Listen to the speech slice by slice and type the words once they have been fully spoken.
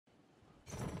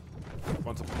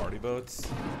Want some party boats?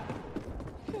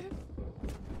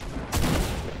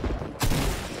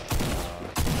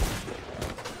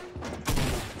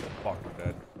 Fuck, I'm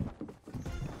dead.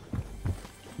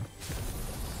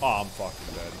 Oh, I'm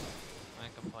fucking dead. I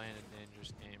can play in a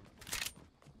dangerous game.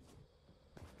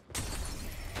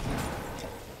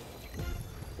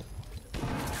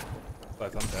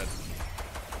 But I'm dead.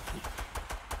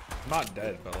 I'm not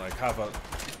dead, but like have a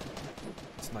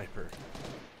sniper.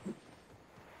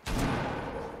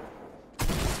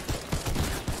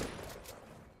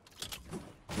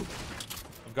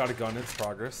 I've got a gun, it's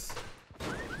progress.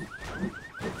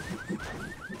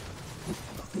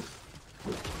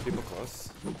 People close.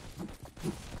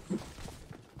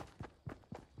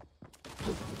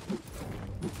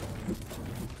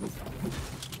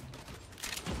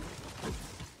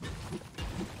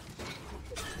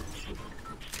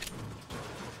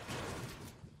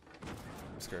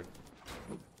 I'm scared.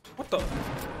 What the?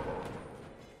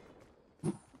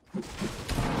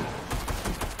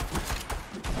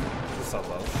 This is so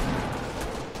low.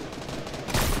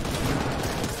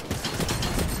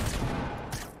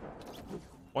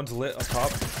 One's lit up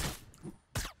top.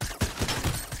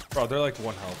 Bro, they're like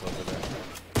 1 health over there.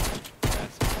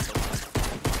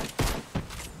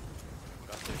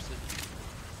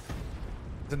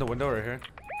 It's in the window right here.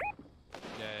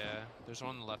 Yeah, yeah. There's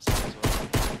one on the left side as well.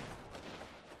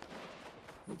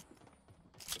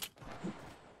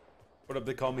 What up?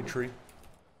 They call me Tree.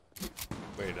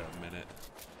 Wait a minute.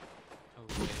 Oh,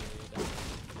 wait a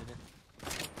minute.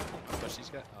 What she's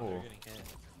got? Oh, they're getting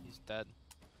hit. He's dead.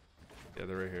 Yeah,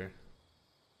 they're right here.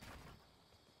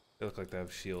 They look like they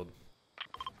have shield.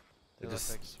 They look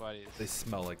like sweaties. They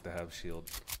smell like they have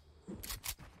shield.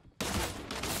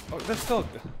 Oh, they're still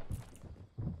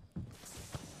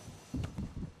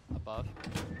Above.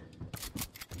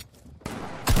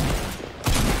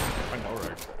 I know,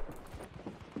 right?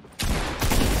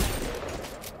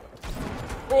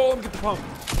 Oh, let me get the pump.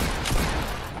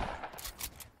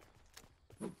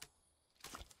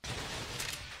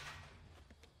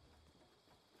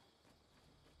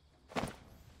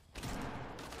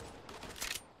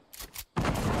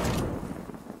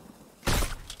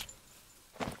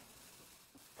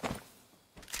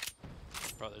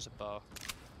 Bro, there's a bow.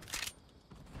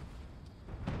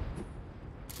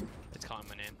 It's calling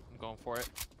my name. I'm going for it.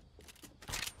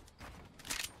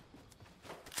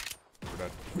 We're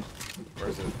dead. Where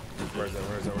is it? Where is it?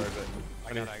 Where is it? Where is it?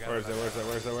 I got it. Where is it? Where is it?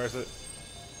 Where is it? Where is it?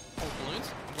 Oh,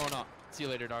 balloons? I'm going up. See you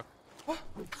later, dog. What?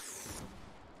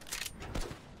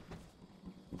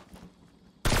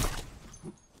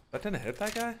 That didn't hit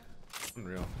that guy?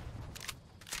 Unreal.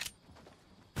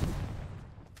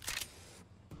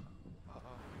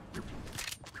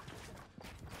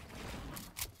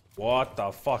 What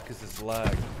the fuck is this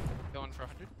lag? Going for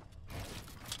 100.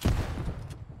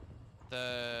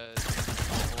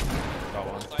 Got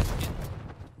one.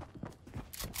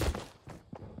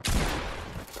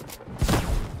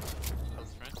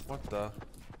 What the?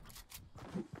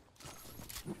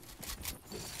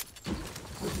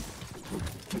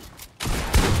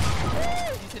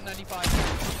 He's in 95.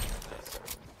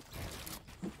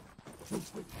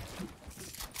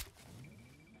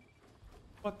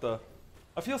 What the?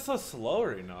 I feel so slow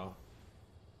right now.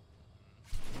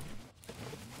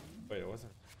 Wait, it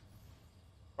wasn't.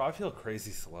 Bro, I feel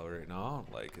crazy slow right now. I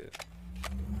don't like it.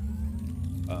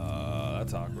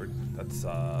 That's awkward. That's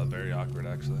very awkward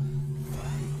actually.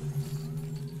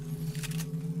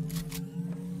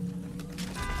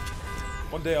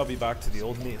 One day I'll be back to the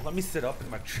old me. Let me sit up in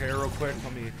my chair real quick.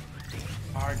 Let me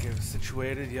get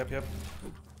situated. Yep, yep.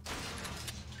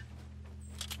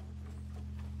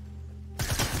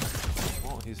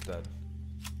 Oh, he's dead.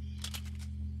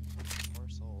 Poor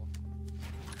soul.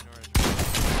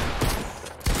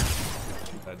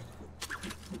 Dead.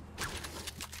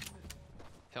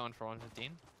 Killing for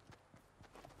 115.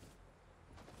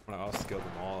 I'm gonna outskill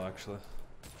them all actually.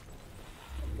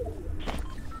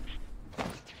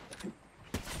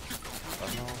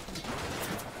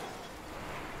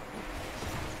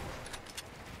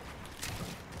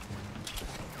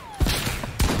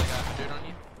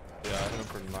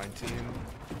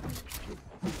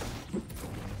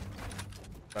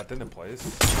 That didn't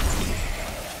place. I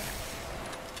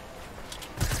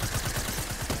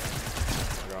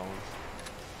got one.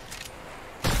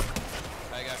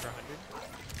 I got for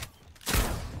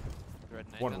 100. Red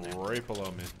knight One down there. right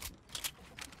below me.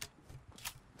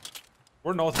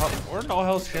 We're no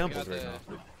hell's shambles right now.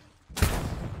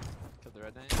 Killed the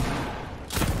red knight.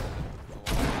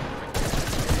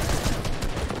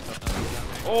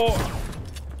 Oh!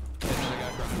 Hit another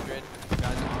guy for 100.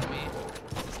 Guys on me.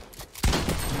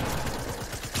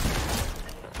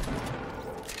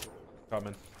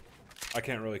 Coming. I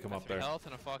can't really come up there. Health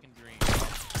and a fucking dream.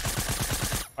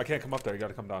 I can't come up there. You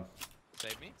gotta come down.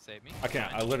 Save me. Save me. I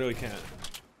can't. I literally can't.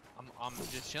 I'm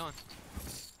just chilling.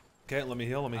 Okay, let me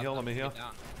heal. Let me heal. Let me heal.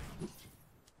 Down.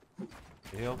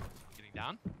 Heal. Getting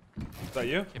down. Is that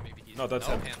you? Okay, maybe he's No, that's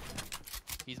him.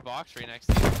 He's boxed right next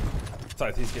to you.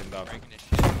 Scythe, he's getting down. Breaking his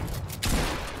shit.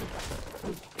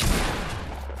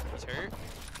 He's hurt.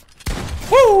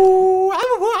 Woo!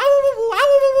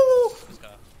 Let's go.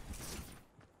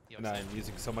 Yo, Nah, Sam. I'm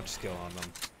using so much skill on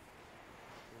them.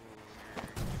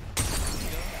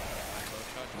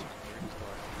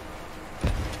 I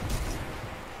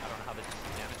don't know how this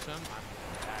damage them.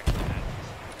 I'm actually mad.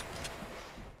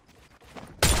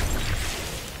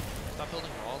 Stop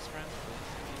building walls, friend.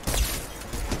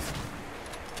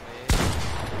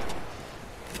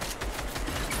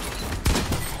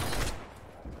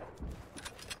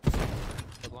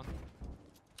 Good one.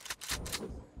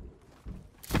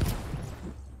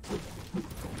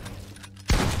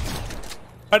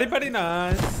 Very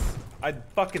nice. I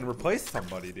fucking replaced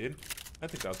somebody, dude. I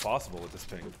think that's possible with this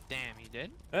ping. Damn, you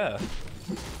did? Yeah.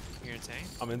 You're insane.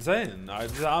 I'm insane. I'm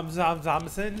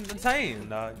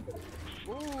insane.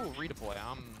 Ooh, redeploy.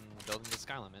 I'm building the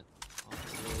sky limit.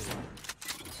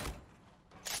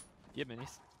 You have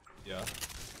minis? Yeah.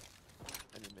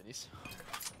 I need minis.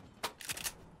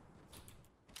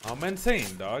 I'm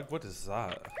insane, dog. What is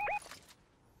that?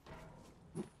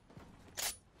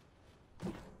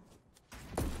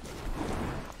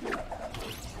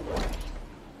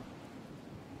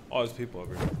 Oh, there's people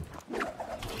over here.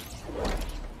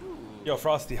 Yo,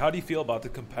 Frosty, how do you feel about the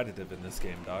competitive in this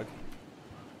game, dog?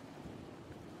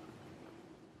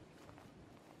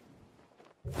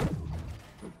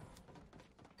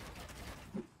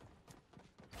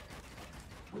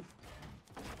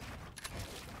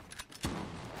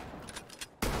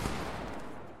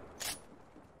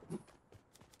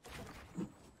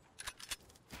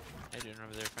 How you doing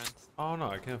over there, friends? Oh no,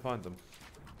 I can't find them.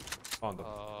 Found them.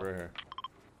 Right here.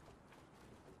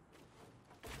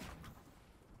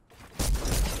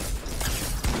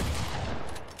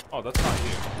 Oh, that's not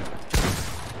you.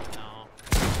 No.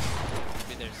 I'll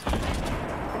be there soon.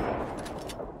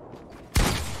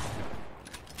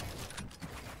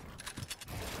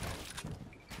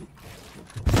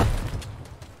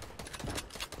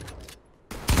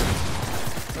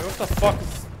 Wait, what the fuck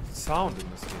is sound in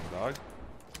this game, dog?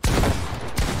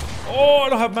 Oh, I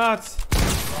don't have mats.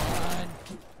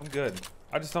 I'm good.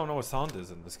 I just don't know what sound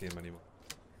is in this game anymore.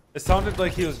 It sounded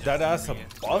like he was dead ass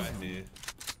above me.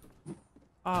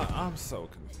 I'm so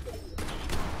confused.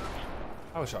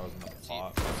 I wish I was in the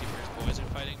bot. See where his boys are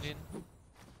fighting, dude?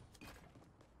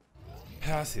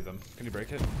 Yeah, I see them. Can you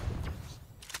break it?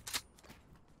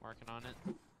 Working on it.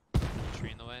 Tree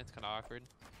in the way, it's kinda awkward.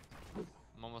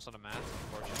 I'm almost on a map,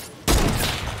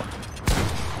 unfortunately.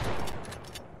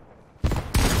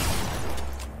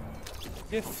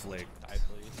 Get flicked. Die,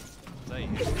 please. Is that you?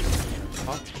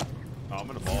 Huh? Oh, I'm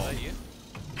in a ball. Is that you?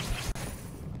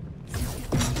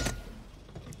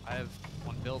 I have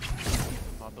one build.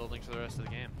 I'm not building for the rest of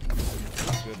the game.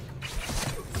 That's good.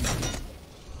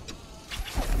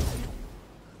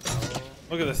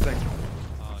 Look at this thing.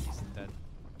 Oh, he's dead.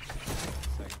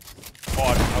 Oh, I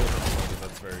wouldn't have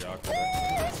that's very awkward.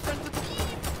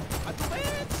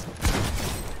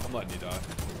 I'm letting you die.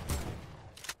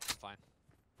 Fine.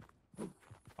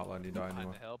 Not letting you die Behind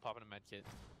anymore. the hill, popping a med kit.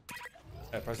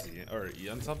 Yeah, press E or E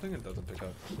on something and it doesn't pick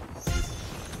up.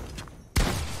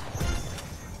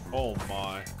 Oh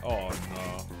my. Oh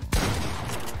no.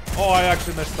 Oh, I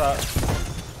actually missed that.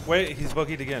 Wait, he's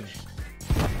boogied again.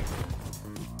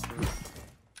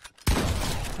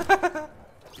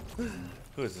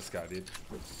 Who is this guy, dude?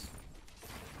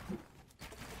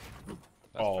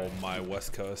 Oh my,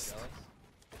 West Coast.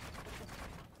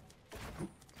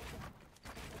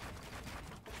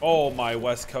 Oh my,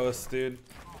 West Coast, dude.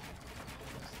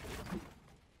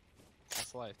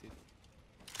 That's life, dude.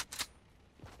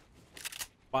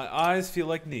 My eyes feel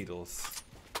like needles.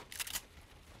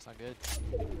 That's not good.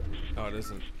 No, it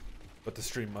isn't. But the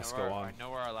stream must go on. I know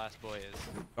where our last boy is.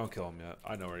 Don't kill him yet.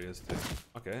 I know where he is too.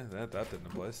 Okay, that didn't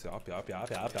place. Yop, yop, yop,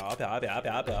 yop, yop, yop, yop,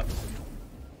 yop, yop.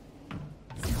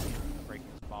 Breaking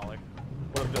this baller.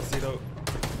 What up, Justito?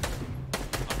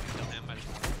 Kill him, I just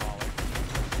want to baller.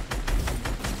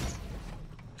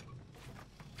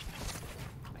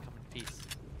 I come in peace.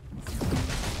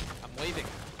 I'm waving.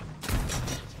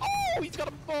 Oh, he's got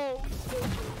a bow!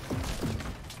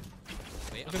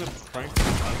 Wait, Look at him prank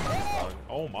dog.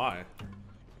 Oh my.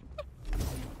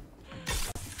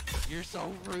 You're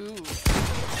so rude. Let's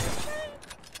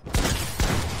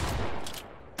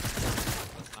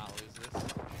not lose this.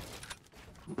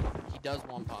 He does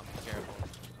one pump. Be careful.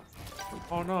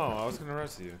 Oh no, I was gonna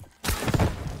rescue you.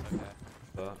 Okay.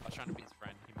 But I was trying to be his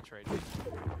friend. He betrayed me.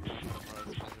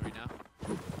 Misery now.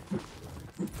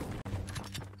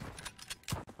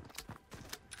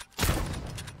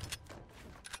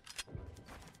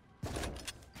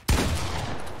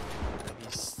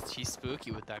 He's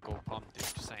spooky with that gold pump, dude.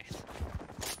 Just saying.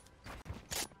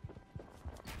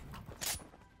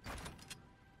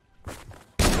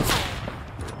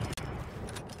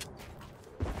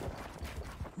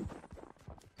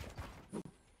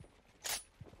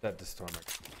 that distormer.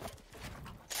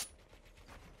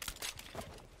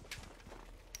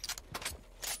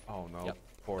 Oh no. Yep.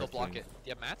 Poor Go block thing. it.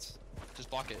 You have mats? Just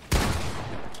block it.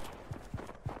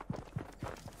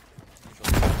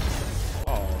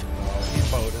 Oh no,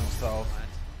 he bowed himself.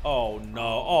 Oh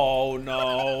no, oh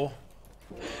no.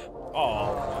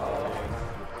 Oh no.